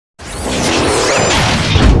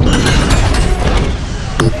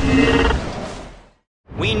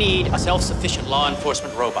We need a self-sufficient law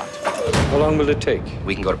enforcement robot. How long will it take?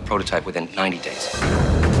 We can go to prototype within 90 days.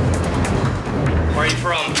 Where are you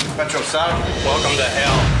from? Metro South. Welcome to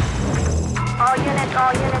hell. All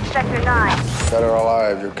units, sector 9. Dead or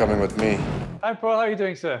alive, you're coming with me. Hi, Paul. How are you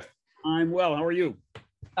doing, sir? I'm well. How are you?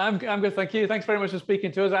 I'm good, thank you. Thanks very much for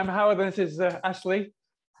speaking to us. I'm Howard, and this is Ashley.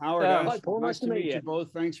 Howard, Hi, Paul. Nice to meet you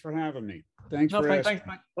both. Thanks for having me. Thanks for asking.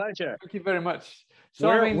 Thanks, Pleasure. Thank you very much. So,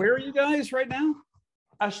 Where are you guys right now?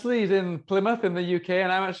 Ashley's in Plymouth in the UK,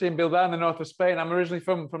 and I'm actually in Bilbao in the north of Spain. I'm originally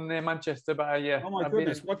from near Manchester, but Oh my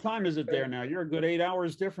goodness, what time is it there now? You're a good 8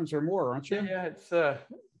 hours difference or more, aren't you? Yeah, it's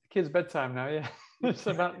kids' bedtime now. Yeah, it's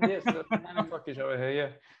about 9 o'clock-ish over here. Yeah.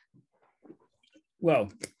 Well,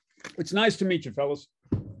 it's nice to meet you, fellas.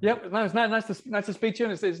 Yep, no, it's nice to speak to you,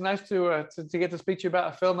 and it's nice to get to speak to you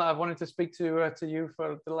about a film that I've wanted to speak to you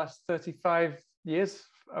for the last 35 years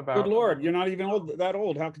about. Good Lord, you're not even that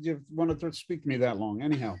old. How could you want to speak to me that long?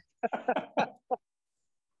 Anyhow.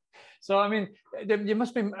 So I mean, you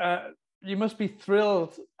must be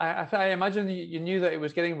thrilled. I imagine you knew that it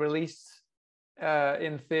was getting released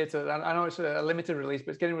in theaters. I know it's a limited release, but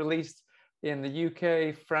it's getting released in the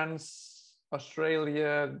UK, France,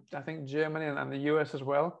 Australia, I think Germany, and the US as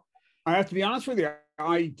well. I have to be honest with you.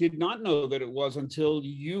 I did not know that it was until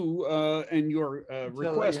you and your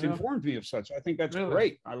request informed me of such. I think that's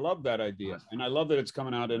great. I love that idea, and I love that it's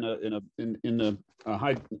coming out in a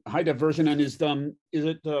high def version. And is that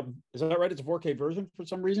right? It's a 4K version for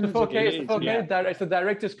some reason. It's 4K. It's 4K. Yeah. It's the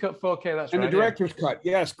director's cut 4K. That's and right. And the director's cut.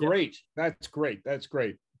 Yes, great. That's great. That's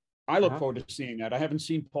great. I look forward to seeing that. I haven't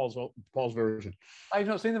seen Paul's version. I've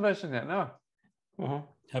not seen the version yet. No.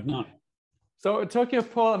 Have not. So talking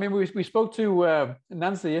of Paul, I mean, we spoke to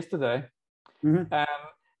Nancy yesterday,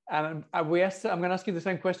 and we asked. I'm going to ask you the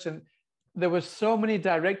same question. There were so many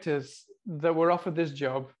directors that were offered this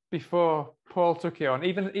job before Paul took it on.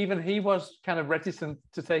 Even he was kind of reticent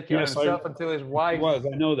to take it on himself until his wife was.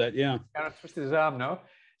 I know that. Yeah. Kind of twisted his arm. No.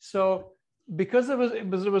 So because there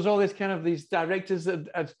was all this kind of these directors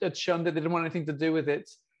that had shown that they didn't want anything to do with it.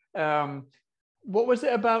 What was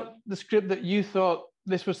it about the script that you thought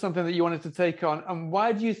this was something that you wanted to take on, and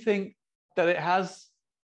why do you think that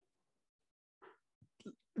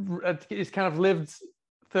it's kind of lived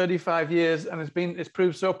 35 years and it's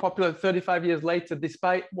proved so popular 35 years later,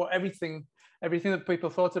 despite everything that people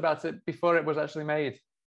thought about it before it was actually made?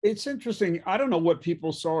 It's interesting. I don't know what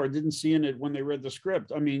people saw or didn't see in it when they read the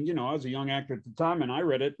script. I mean, I was a young actor at the time, and I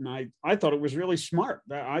read it, and I thought it was really smart.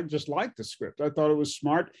 I just liked the script. I thought it was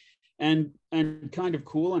smart and kind of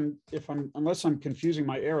cool. And unless I'm confusing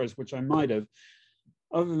my eras, which I might have,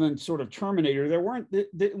 other than sort of Terminator,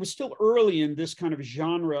 it was still early in this kind of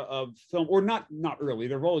genre of film, or not early.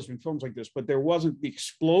 There have always been films like this, but there wasn't the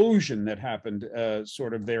explosion that happened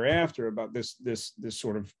sort of thereafter about this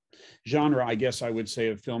sort of genre, I guess I would say,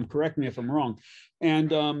 of film. Correct me if I'm wrong.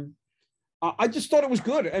 And I just thought it was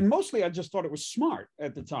good, and mostly I just thought it was smart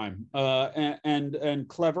at the time, and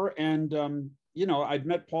clever. And I'd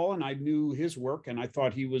met Paul and I knew his work, and I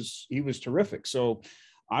thought he was terrific. So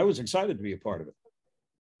I was excited to be a part of it.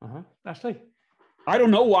 Ashley, I don't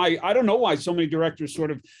know why so many directors sort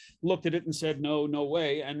of looked at it and said no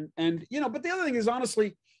way. And but the other thing is,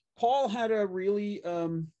 honestly, Paul's a really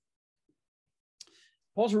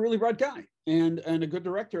bright guy and a good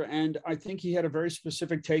director, and I think he had a very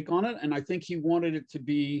specific take on it, and I think he wanted it to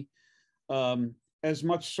be as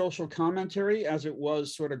much social commentary as it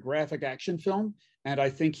was sort of graphic action film. And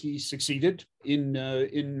I think he succeeded in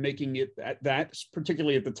making it that,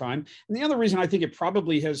 particularly at the time. And the other reason I think it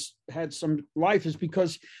probably has had some life is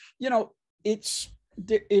because, it's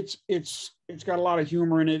got a lot of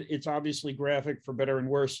humor in it. It's obviously graphic, for better and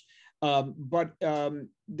worse. But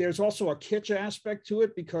there's also a kitsch aspect to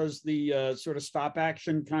it, because the sort of stop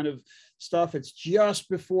action kind of stuff, it's just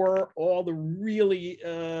before all the really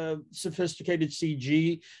sophisticated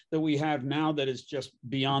CG that we have now that is just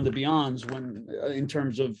beyond the beyonds in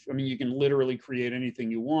terms of, I mean, you can literally create anything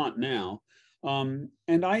you want now. And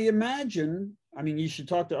I imagine, I mean, you should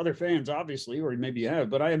talk to other fans, obviously, or maybe you have,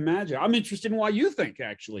 but I imagine, I'm interested in why you think,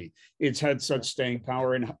 actually, it's had such staying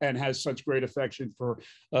power and has such great affection for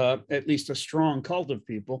at least a strong cult of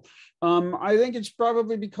people. I think it's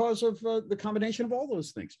probably because of the combination of all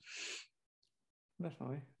those things.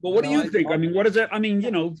 Definitely. Well, what do you think? I mean, what is it? I mean,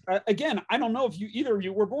 again, I don't know if either of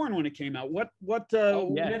you were born when it came out. What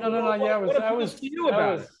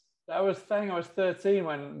I was saying I was 13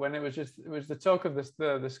 when it was the talk of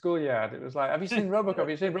the schoolyard. It was like, have you seen RoboCop? Have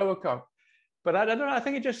you seen RoboCop? But I don't know. I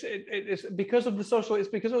think it's because of the social. It's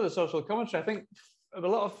because of the social commentary. I think a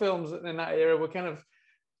lot of films in that era were kind of,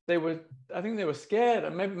 I think they were scared,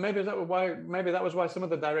 and maybe that was why some of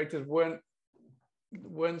the directors weren't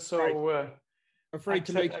so afraid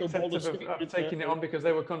to make so bold a of statement, taking it on, because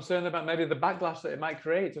they were concerned about maybe the backlash that it might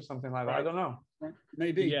create or something like that. I don't know.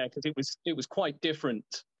 Maybe. Yeah, because it was quite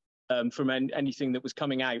different from anything that was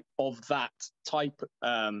coming out of that type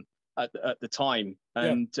at the time,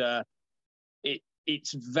 and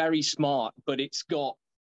it's very smart, but it's got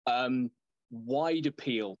wide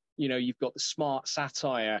appeal. You know, you've got the smart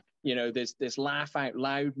satire. You know, there's laugh out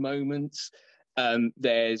loud moments.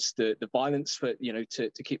 There's the violence for, you know,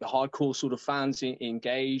 to keep the hardcore sort of fans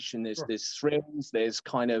engaged, and there's thrills. There's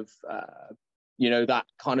kind of you know, that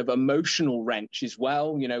kind of emotional wrench as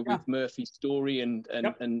well. You know, with Murphy's story and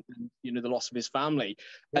you know, the loss of his family,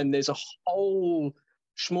 and there's a whole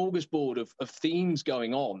smorgasbord of themes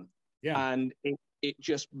going on, and it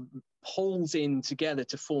just pulls in together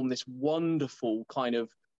to form this wonderful kind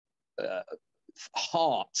of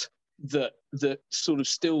heart that sort of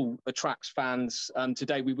still attracts fans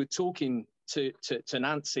today. We were talking to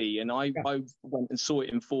Nancy, and I went and saw it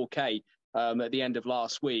in 4K at the end of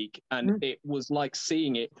last week, and it was like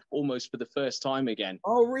seeing it almost for the first time again.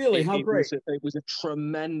 Oh, really? How great! It was a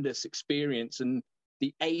tremendous experience, and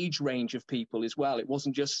the age range of people as well. It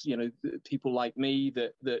wasn't just, you know, people like me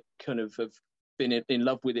that kind of have been in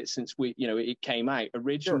love with it since it came out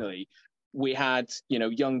originally. We had, you know,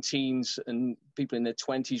 young teens and people in their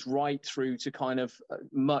 20s right through to kind of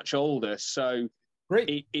much older. So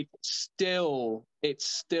great. It's still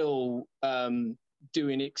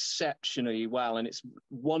doing exceptionally well, and it's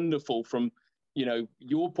wonderful from, you know,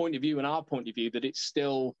 your point of view and our point of view, that it's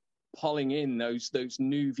still pulling in those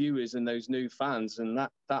new viewers and those new fans, and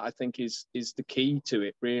that I think is the key to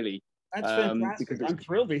it, really. That's fantastic. I'm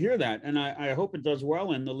thrilled to hear that, and I hope it does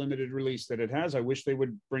well in the limited release that it has. I wish they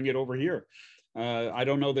would bring it over here. I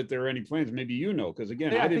don't know that there are any plans. Maybe you know, because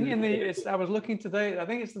again, I think I was looking today. I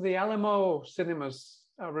think it's the Alamo cinemas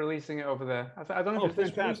are releasing it over there. I don't know if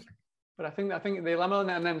it's fantastic, but I think the Alamo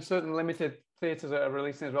and then certain limited theaters are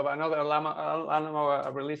releasing it as well. But I know that Alamo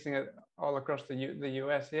are releasing it all across the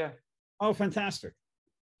US. Yeah. Oh, fantastic!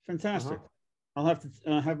 I'll have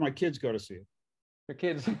to have my kids go to see it. The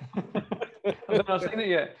kids. I've not seen it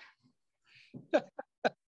yet.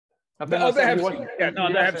 They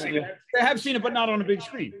have seen it. They have seen it, but not on a big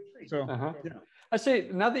screen. So, I see.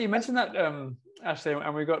 Now that you mentioned that, Ashley,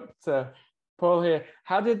 and we got Paul here.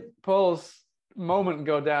 How did Paul's moment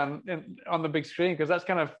go down on the big screen? Because that's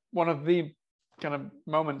kind of one of the kind of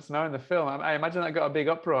moments now in the film. I imagine that got a big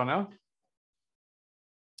uproar. No.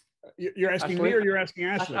 You're asking Ashley? Me, or you're asking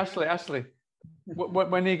Ashley? Ashley.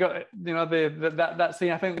 When he got, you know, that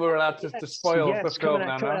scene, I think we're allowed to spoil the film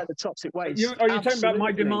now. Out the toxic waste. Are you talking about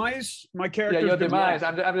my demise? My character? Yeah, your demise.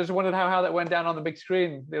 I just wondered how that went down on the big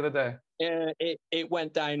screen the other day. Yeah, it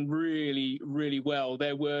went down really, really well.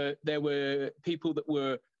 There were people that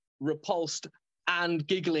were repulsed and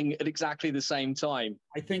giggling at exactly the same time.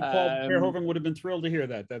 I think Paul Verhoeven would have been thrilled to hear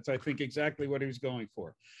that. That's, I think, exactly what he was going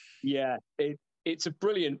for. Yeah, it's a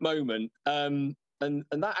brilliant moment. And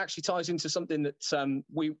that actually ties into something that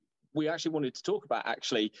we actually wanted to talk about,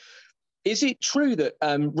 actually. Is it true that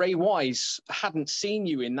Ray Wise hadn't seen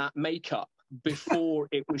you in that makeup before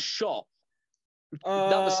it was shot?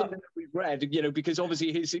 That was something that we read, you know, because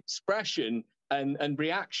obviously his expression and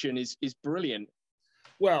reaction is brilliant.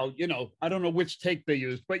 Well, you know, I don't know which take they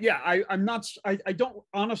used, but yeah, I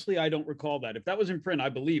don't recall that. If that was in print, I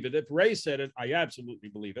believe it. If Ray said it, I absolutely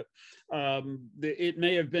believe it. It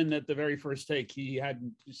may have been that the very first take, he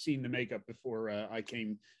hadn't seen the makeup before I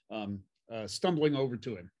came stumbling over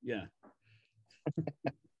to him. Yeah.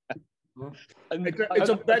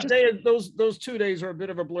 That day, those 2 days are a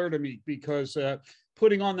bit of a blur to me, because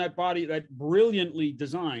putting on that body, that brilliantly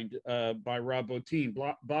designed by Rob Bottin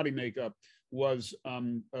body makeup, was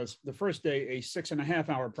the first day a 6.5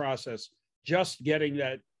 hour process, just getting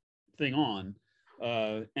that thing on,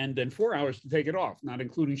 and then 4 hours to take it off, not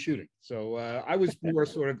including shooting. So I was more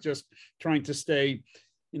sort of just trying to stay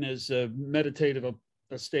in as meditative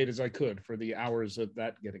a state as I could for the hours of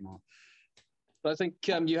that getting on. But I think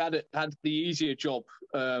you had the easier job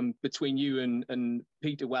between you and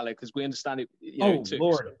Peter Weller, because we understand it, you know, it took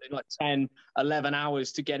like 10, 11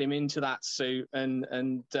 hours to get him into that suit,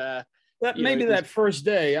 and maybe that first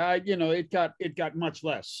day, it got much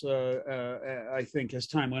less. I think as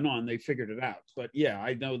time went on, they figured it out. But yeah,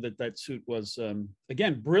 I know that suit was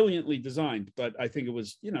again brilliantly designed. But I think it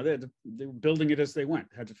was, you know, they were building it as they went.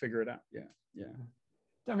 Had to figure it out. Yeah.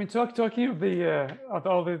 I mean, talking of of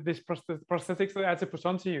all these prosthetics that they had to put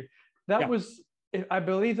onto you, that was, I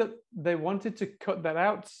believe that they wanted to cut that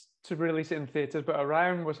out to release it in theaters, but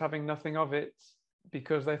Orion was having nothing of it.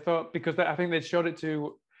 because they thought, I think they showed it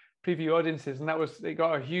to preview audiences, and it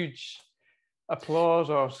got a huge applause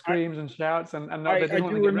or screams and shouts, and no, I they didn't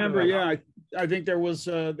want do to get rid of remember. that. Yeah, I think there was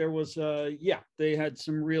they had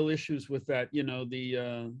some real issues with that. You know,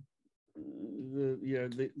 the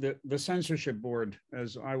censorship board,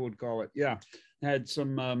 as I would call it. Yeah, had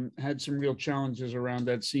some real challenges around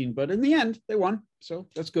that scene, but in the end they won, so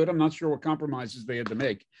that's good. I'm not sure what compromises they had to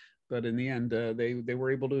make, but in the end they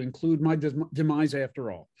were able to include my demise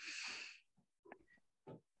after all.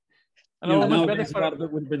 And a lot of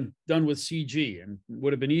it would have been done with CG and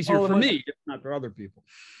would have been easier for me, if not for other people.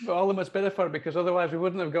 But all the much better for it, because otherwise we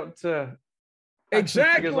wouldn't have got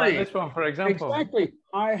exactly like this one, for example. Exactly.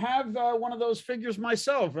 I have one of those figures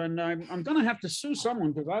myself, and I'm going to have to sue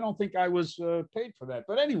someone because I don't think I was paid for that.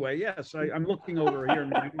 But anyway, yes, I'm looking over here.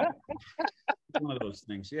 One of those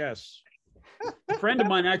things. Yes, a friend of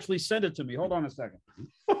mine actually sent it to me. Hold on a second.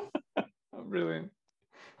 Brilliant.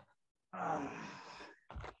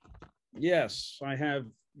 Yes, I have.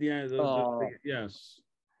 Yes.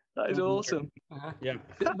 That is awesome. Yeah.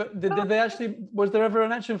 But did they actually? Was there ever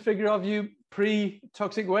an action figure of you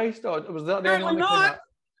pre-toxic waste, or was that the only one that came out?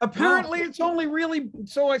 Apparently, it's only really.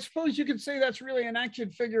 So I suppose you could say that's really an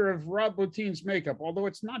action figure of Rob Bottin's makeup, although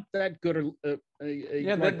it's not that good.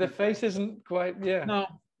 The face isn't quite. Yeah. No,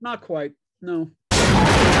 not quite. No.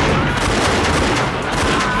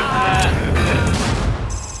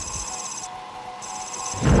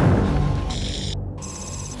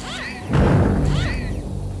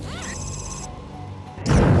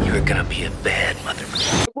 You're gonna be a bad mother.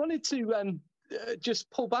 I wanted to just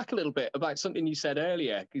pull back a little bit about something you said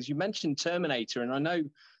earlier, because you mentioned Terminator, and I know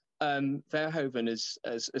Verhoeven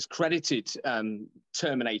has credited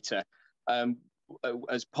Terminator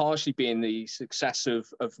as partially being the success of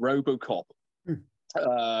RoboCop,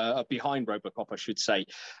 behind RoboCop, I should say.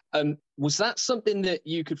 Was that something that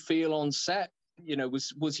you could feel on set? You know,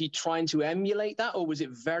 was he trying to emulate that, or was it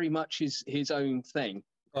very much his own thing?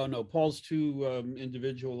 Oh no, Paul's too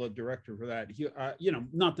individual a director for that. He,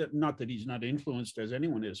 not that he's not influenced as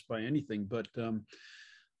anyone is by anything, but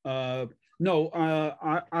no,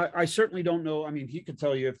 I certainly don't know. I mean, he could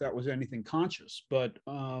tell you if that was anything conscious, but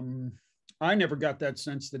I never got that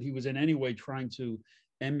sense that he was in any way trying to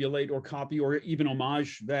emulate or copy or even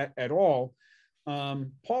homage that at all.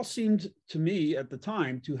 Paul seemed to me at the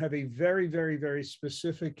time to have a very, very, very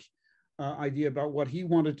specific idea about what he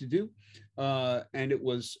wanted to do. And it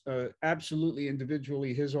was absolutely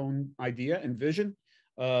individually his own idea and vision.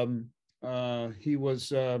 He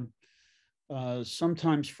was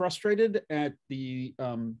sometimes frustrated at the,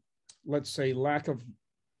 let's say, lack of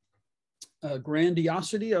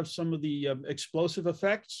grandiosity of some of the explosive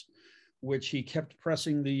effects, which he kept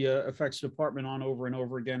pressing the effects department on over and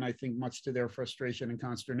over again, I think much to their frustration and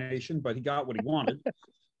consternation, but he got what he wanted.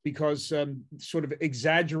 Because sort of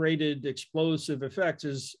exaggerated explosive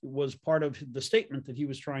effects was part of the statement that he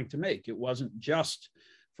was trying to make. It wasn't just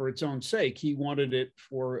for its own sake. He wanted it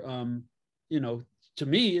for, to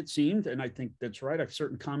me, it seemed, and I think that's right, a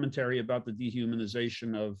certain commentary about the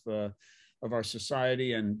dehumanization of our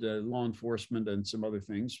society and law enforcement and some other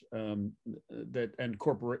things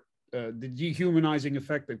the dehumanizing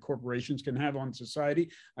effect that corporations can have on society.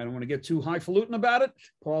 I don't want to get too highfalutin about it.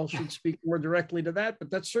 Paul should speak more directly to that, but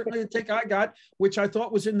that's certainly the take I got, which I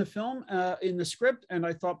thought was in the film, in the script, and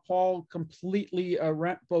I thought Paul completely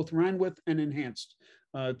both ran with and enhanced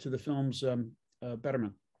to the film's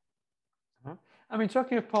betterment. I mean,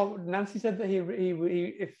 talking of Paul, Nancy said that he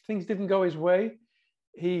if things didn't go his way,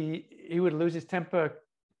 he would lose his temper.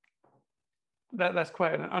 That's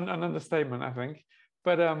quite an understatement, I think.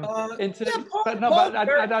 But I don't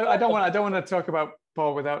want to talk about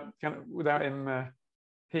Paul without him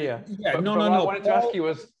here. Yeah, but no. What I wanted to ask you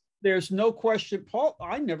was, there's no question, Paul.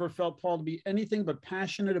 I never felt Paul to be anything but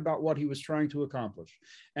passionate about what he was trying to accomplish,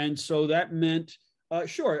 and so that meant,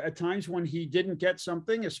 sure, at times when he didn't get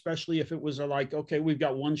something, especially if it was okay, we've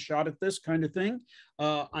got one shot at this kind of thing.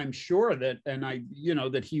 I'm sure that, and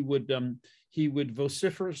that he would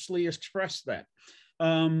vociferously express that.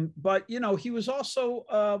 But he was also,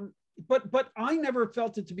 but I never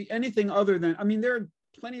felt it to be anything other than, I mean, there are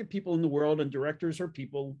plenty of people in the world, and directors or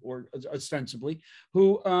people, or ostensibly,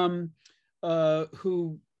 who are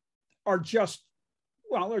just,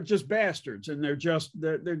 they're just bastards, and they're just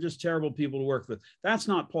terrible people to work with. That's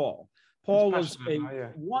not Paul. Paul was a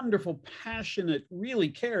wonderful, passionate, really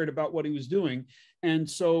cared about what he was doing, And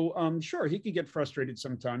so, sure, he could get frustrated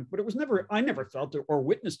sometimes, but it was never, I never felt it or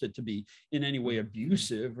witnessed it to be in any way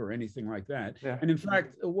abusive or anything like that. Yeah. And in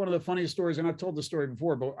fact, one of the funniest stories, and I've told the story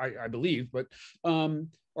before, but I believe, but,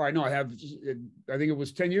 or I know I have, I think it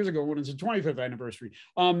was 10 years ago when it's the 25th anniversary.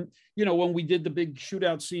 You know, when we did the big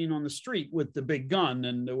shootout scene on the street with the big gun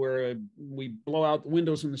and where we blow out the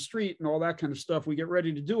windows in the street and all that kind of stuff, we get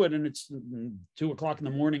ready to do it. And it's 2 o'clock in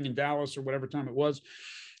the morning in Dallas or whatever time it was.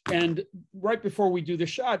 And right before we do the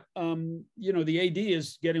shot, you know, the AD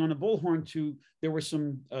is getting on the bullhorn to, there were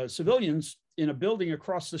some civilians in a building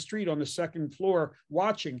across the street on the second floor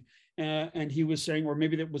watching. And he was saying, or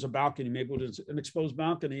maybe it was a balcony, maybe it was an exposed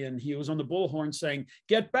balcony. And he was on the bullhorn saying,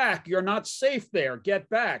 "Get back, you're not safe there, get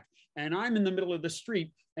back." And I'm in the middle of the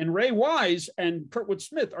street, and Ray Wise and Kurtwood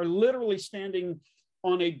Smith are literally standing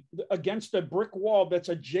on against a brick wall that's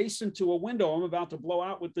adjacent to a window I'm about to blow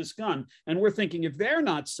out with this gun. And we're thinking, if they're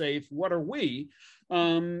not safe, what are we?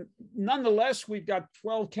 Nonetheless, we've got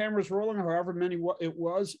 12 cameras rolling, or however many it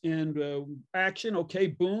was, and action, okay,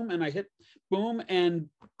 boom, and I hit boom. And,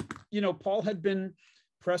 you know, Paul had been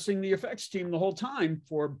pressing the effects team the whole time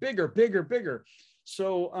for bigger, bigger, bigger.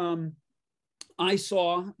 So I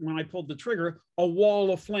saw, when I pulled the trigger, a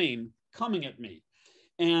wall of flame coming at me.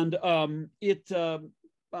 And I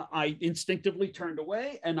instinctively turned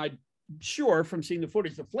away, and I sure from seeing the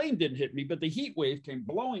footage, the flame didn't hit me, but the heat wave came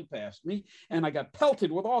blowing past me, and I got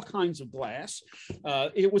pelted with all kinds of glass.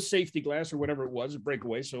 It was safety glass or whatever it was, a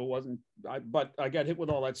breakaway, so it wasn't, but I got hit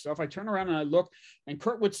with all that stuff. I turn around and I look, and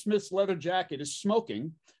Kurtwood Smith's leather jacket is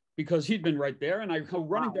smoking, because he'd been right there. And I go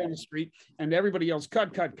running down the street, and everybody yells,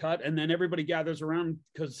 "Cut, cut, cut." And then everybody gathers around,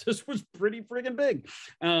 because this was pretty friggin' big.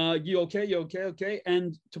 You okay? You okay? Okay.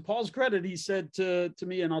 And to Paul's credit, he said to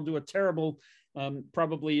me, and I'll do a terrible,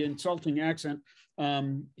 probably insulting accent.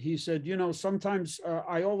 He said, "You know, sometimes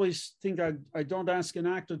I always think I don't ask an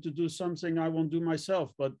actor to do something I won't do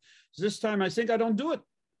myself, but this time I think I don't do it."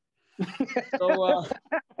 So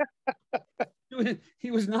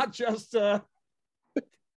he was not just...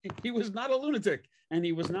 he was not a lunatic, and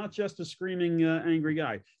he was not just a screaming, angry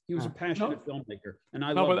guy. He was a passionate filmmaker, and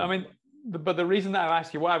I love but him. I mean, but the reason that I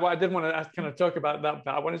asked you, why I didn't want to ask, kind of talk about that,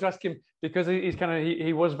 but I wanted to ask him because he's kind of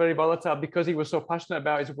he was very volatile because he was so passionate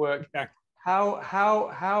about his work. Exactly. How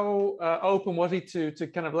open was he to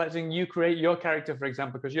kind of letting you create your character, for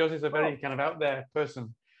example? Because yours is a very kind of out there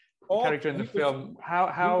person. Character in the film.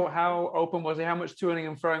 How open was he? How much toing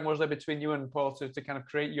and throwing was there between you and Paul to kind of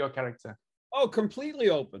create your character? Oh, completely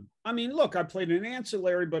open. I mean, look, I played an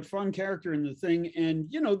ancillary but fun character in the thing, and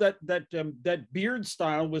you know that beard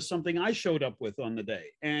style was something I showed up with on the day.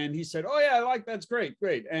 And he said, "Oh yeah, I like that's great,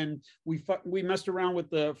 great." And we messed around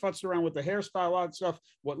with futzed around with the hairstyle, all that stuff.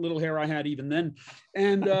 What little hair I had even then,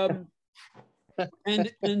 and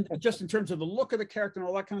and just in terms of the look of the character and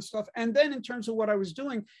all that kind of stuff. And then in terms of what I was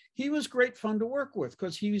doing, he was great fun to work with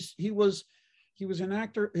because he was an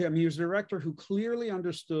actor. I mean, he was a director who clearly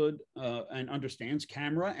understood and understands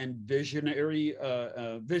camera and visionary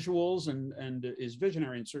visuals and is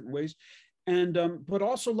visionary in certain ways, and but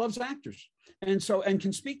also loves actors, and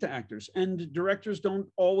can speak to actors. And directors don't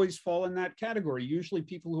always fall in that category. Usually,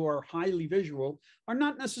 people who are highly visual are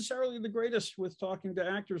not necessarily the greatest with talking to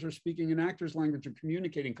actors or speaking an actor's language or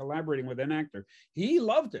communicating, collaborating with an actor. He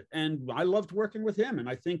loved it, and I loved working with him. And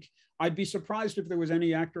I think I'd be surprised if there was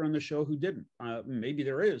any actor on the show who didn't. Maybe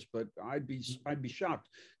there is, but I'd be shocked.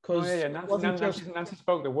 Because Nancy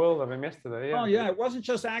spoke the world of him yesterday. Yeah. Oh yeah, it wasn't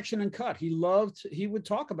just action and cut. He would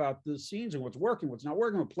talk about the scenes and what's working, what's not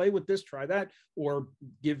working. We'll play with this, try that, or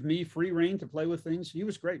give me free reign to play with things. He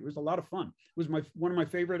was great. It was a lot of fun. It was one of my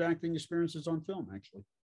favorite acting experiences on film, actually.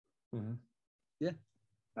 Mm-hmm. Yeah,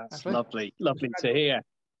 that's lovely to hear.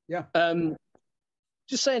 Yeah.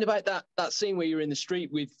 Just saying about that scene where you're in the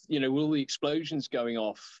street with, you know, all the explosions going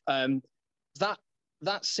off.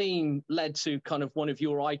 That scene led to kind of one of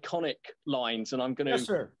your iconic lines, and I'm going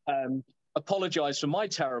to apologize for my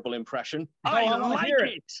terrible impression. I like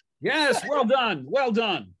it. Yes, well done, well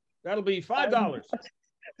done. That'll be $5.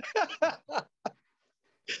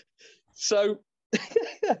 So,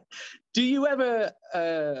 do you ever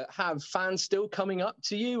have fans still coming up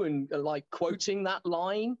to you and like quoting that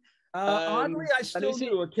line? Oddly, I still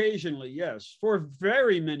do occasionally, yes. For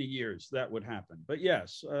very many years, that would happen. But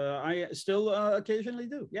yes, I still occasionally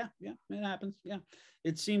do. Yeah, it happens. Yeah,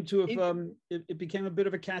 it seemed to have. It became a bit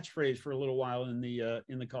of a catchphrase for a little while in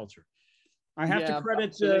the culture. I have to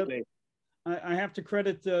credit. I have to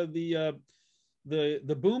credit the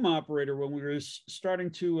boom operator when we were starting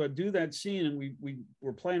to do that scene, and we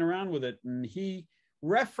were playing around with it, and he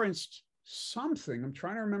referenced something. I'm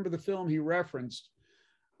trying to remember the film he referenced.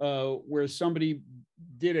 where somebody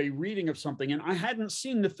did a reading of something, and I hadn't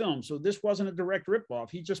seen the film, so this wasn't a direct ripoff.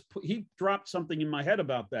 He dropped something in my head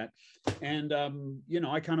about that, and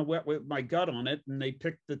I kind of went with my gut on it, and they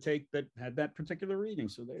picked the take that had that particular reading.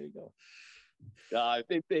 So there you go.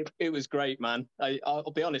 It was great, man.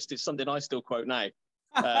 I'll be honest, it's something I still quote now.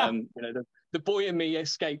 The boy in me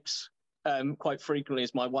escapes quite frequently,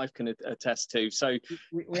 as my wife can attest to. So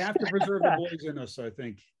we have to preserve the boys in us. I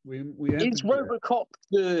think we have is RoboCop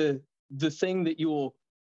the thing that you're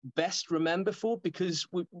best remembered for? Because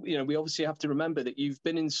we obviously have to remember that you've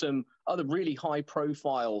been in some other really high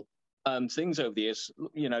profile things over the years.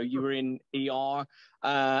 You were in ER,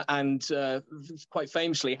 and quite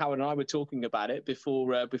famously, Howard and I were talking about it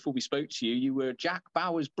before we spoke to you. You were Jack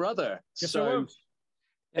Bauer's brother. Yes, so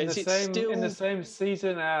in the same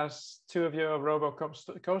season as two of your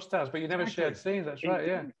RoboCop co-stars, but you never shared scenes. That's right.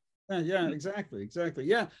 Yeah. Yeah, exactly.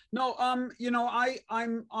 Yeah. No, I'm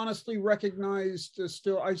honestly recognized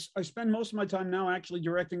still. I spend most of my time now actually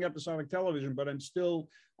directing episodic television, but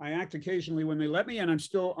I act occasionally when they let me, and I'm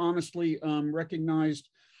still honestly recognized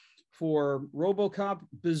for RoboCop.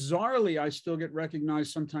 Bizarrely, I still get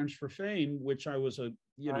recognized sometimes for Fame, which I was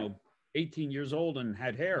 18 years old and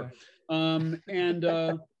had hair.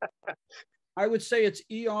 I would say it's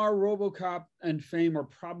ER, RoboCop, and Fame are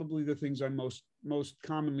probably the things I'm most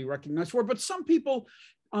commonly recognized for. But some people,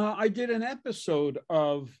 I did an episode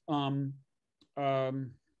of,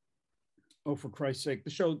 for Christ's sake, the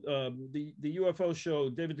show, the UFO show,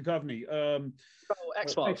 David Duchovny.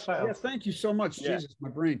 X-Files. Yeah, thank you so much. Yeah. Jesus, my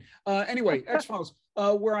brain. Anyway, X-Files,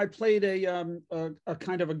 where I played a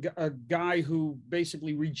kind of a guy who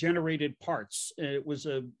basically regenerated parts. It was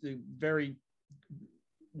a very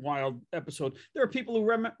wild episode. There are people who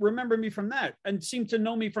remember me from that and seem to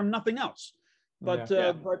know me from nothing else. But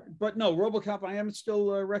no, RoboCop I am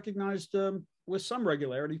still recognized with some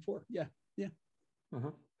regularity for. Yeah.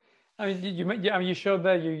 Uh-huh. I mean, you showed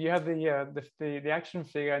there you had the action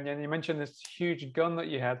figure, and you mentioned this huge gun that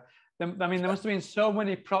you had. I mean, there must have been so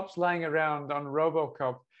many props lying around on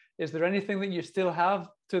RoboCop. Is there anything that you still have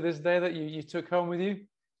to this day that you took home with you?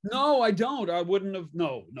 No, I don't. I wouldn't have.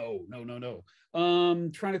 No.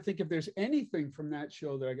 Trying to think if there's anything from that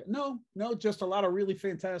show that I got. No, just a lot of really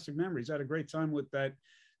fantastic memories. I had a great time with that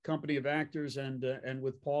company of actors and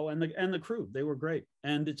with Paul and the crew. They were great,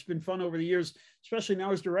 and it's been fun over the years, especially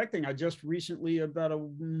now as directing. I just recently, about a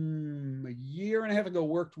year and a half ago,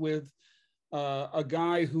 worked with a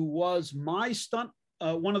guy who was my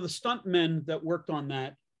one of the stunt men that worked on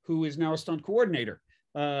that, who is now a stunt coordinator.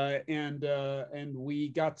 And we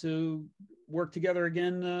got to work together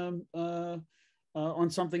again on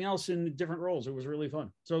something else in different roles. It was really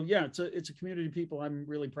fun. So yeah, it's a community of people I'm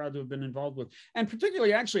really proud to have been involved with, and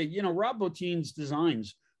particularly actually, Rob Bottin's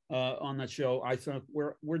designs on that show I thought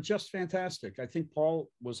were just fantastic. I think Paul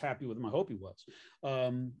was happy with them. I hope he was.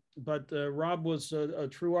 But Rob was a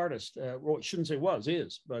true artist. Well, I shouldn't say was,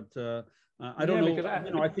 is, but I don't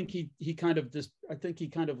know. I think he kind of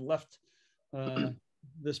left the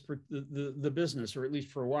business, or at least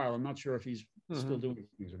for a while. I'm not sure if he's still doing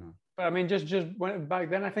things or not. But I mean, just back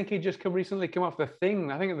then, I think he just recently come off The Thing.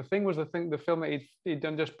 I think The Thing was the film that he'd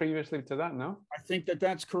done just previously to that. No, I think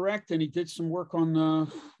that's correct, and he did some work on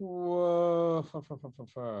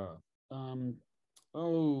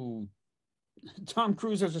Tom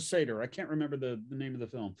Cruise as a satyr. I can't remember the name of the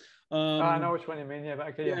film. I know which one you mean. Yeah,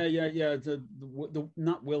 but okay, yeah. The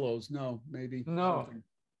not Willows. No, maybe. No. Something.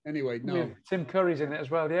 Anyway, no. Tim Curry's in it as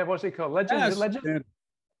well. Yeah, what's it called? Legend? Yes, is it Legend?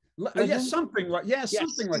 Yeah, something like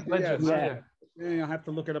something like Legend. that. Yeah, I have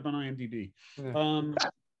to look it up on IMDb. Yeah.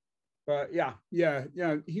 But yeah.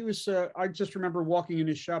 He was. I just remember walking in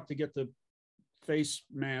his shop to get the face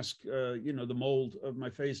mask, the mold of my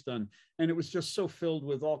face done, and it was just so filled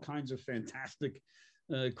with all kinds of fantastic,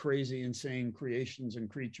 crazy, insane creations and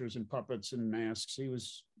creatures and puppets and masks. It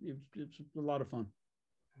was a lot of fun.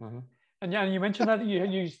 And yeah, and you mentioned that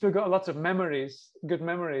you still got lots of memories, good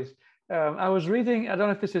memories. I was reading, I don't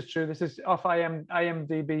know if this is true, this is off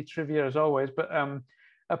IMDb trivia as always, but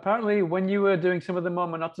apparently when you were doing some of the more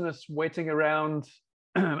monotonous waiting around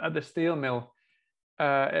at the steel mill,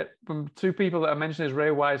 from two people that I mentioned is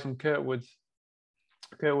Ray Wise and Kurtwood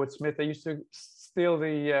Smith, they used to steal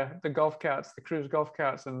the golf carts, the cruise golf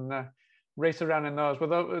carts, and race around in those.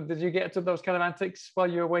 Did you get to those kind of antics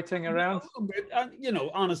while you were waiting around?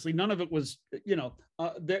 Honestly, none of it was,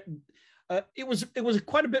 it was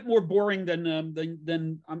quite a bit more boring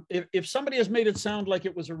than if somebody has made it sound like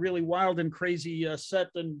it was a really wild and crazy set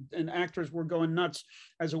and actors were going nuts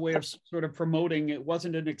as a way of sort of promoting it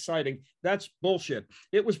wasn't an exciting. That's bullshit.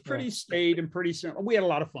 It was pretty staid and pretty simple. We had a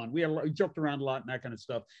lot of fun. We joked around a lot and that kind of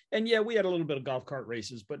stuff. And yeah, we had a little bit of golf cart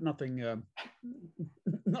races, but nothing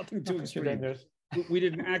too extreme. We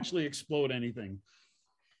didn't actually explode anything.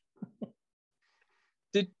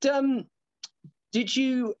 Did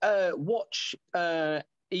you watch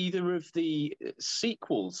either of the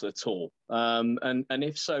sequels at all? And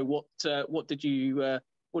if so, what did you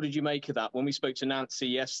make of that? When we spoke to Nancy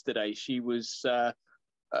yesterday, she was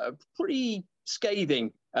pretty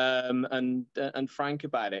scathing and frank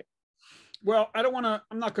about it. Well, I'm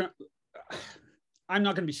not going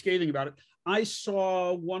to be scathing about it. I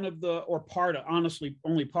saw honestly,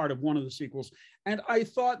 only part of one of the sequels, and I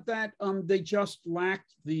thought that they just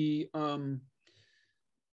lacked the.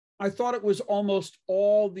 I thought it was almost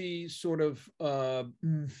all the sort of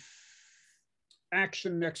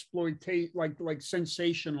action exploitation, like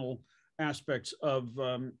sensational aspects of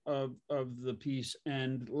the piece,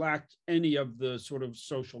 and lacked any of the sort of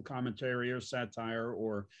social commentary or satire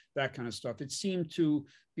or that kind of stuff. It seemed to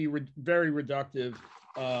be very reductive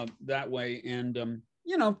that way, and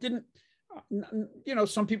didn't.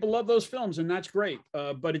 Some people love those films, and that's great.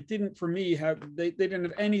 But it didn't, for me, they didn't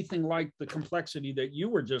have anything like the complexity that you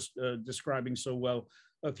were just describing so well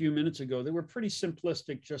a few minutes ago. They were pretty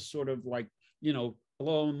simplistic, just sort of like,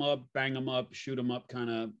 blow them up, bang them up, shoot them up kind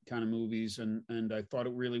of movies. And I thought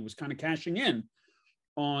it really was kind of cashing in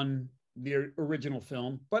on the original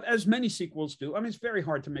film. But as many sequels do, I mean, it's very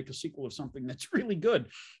hard to make a sequel of something that's really good.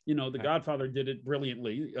 The Godfather did it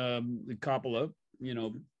brilliantly. The Coppola,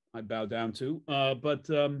 I bow down to,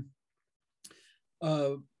 and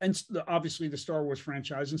obviously the Star Wars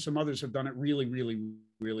franchise and some others have done it really, really,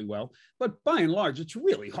 really well. But by and large, it's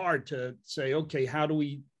really hard to say, okay, how do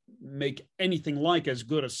we make anything like as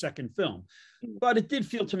good a second film? But it did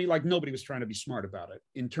feel to me like nobody was trying to be smart about it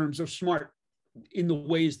in terms of smart in the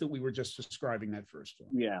ways that we were just describing that first film.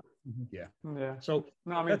 Yeah. Yeah. So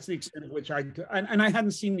that's the extent of which I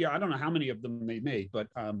hadn't seen I don't know how many of them they made, but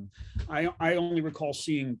I only recall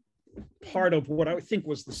seeing part of what I think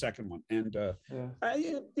was the second one, and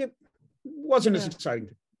it wasn't as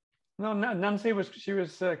exciting. No, Nancy was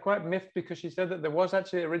quite miffed because she said that there was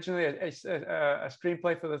actually originally a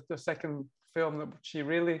screenplay for the second film that she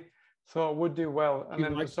really thought would do well, and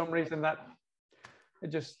then for some reason that it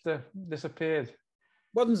just disappeared.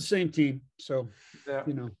 Wasn't the same team, so I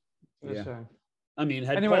mean,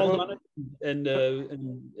 had Paul done it, and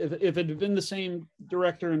if it had been the same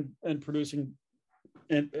director and producing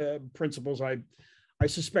and principals, I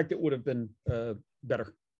suspect it would have been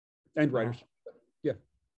better, and writers. Yeah.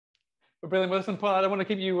 Well, brilliant. Well, listen, Paul, I don't want to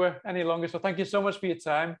keep you any longer, so thank you so much for your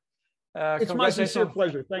time. It's my sincere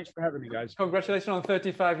pleasure. Thanks for having me, guys. Congratulations on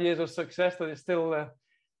 35 years of success. That is still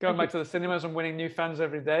going back to the cinemas and winning new fans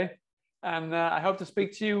every day. And I hope to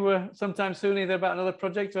speak to you sometime soon, either about another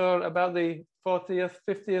project or about the 40th,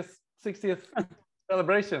 50th, 60th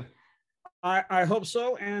celebration. I hope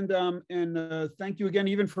so. And thank you again,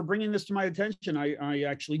 even for bringing this to my attention. I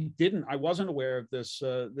actually wasn't aware of this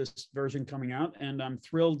version coming out, and I'm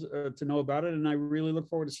thrilled to know about it. And I really look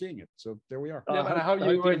forward to seeing it. So there we are. Yeah, and I hope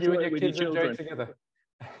you and your kids enjoy it together.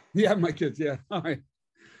 Yeah, my kids. Yeah. All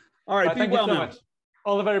right. Be well now. Much.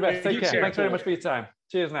 All the very best. Take care. Thanks very much for your time.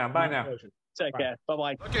 Cheers now. Bye now. Take care.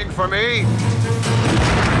 Bye-bye. Looking for me?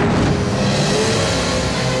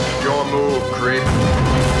 Your move, creep.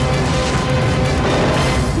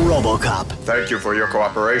 RoboCop. Thank you for your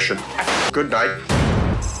cooperation. Good night.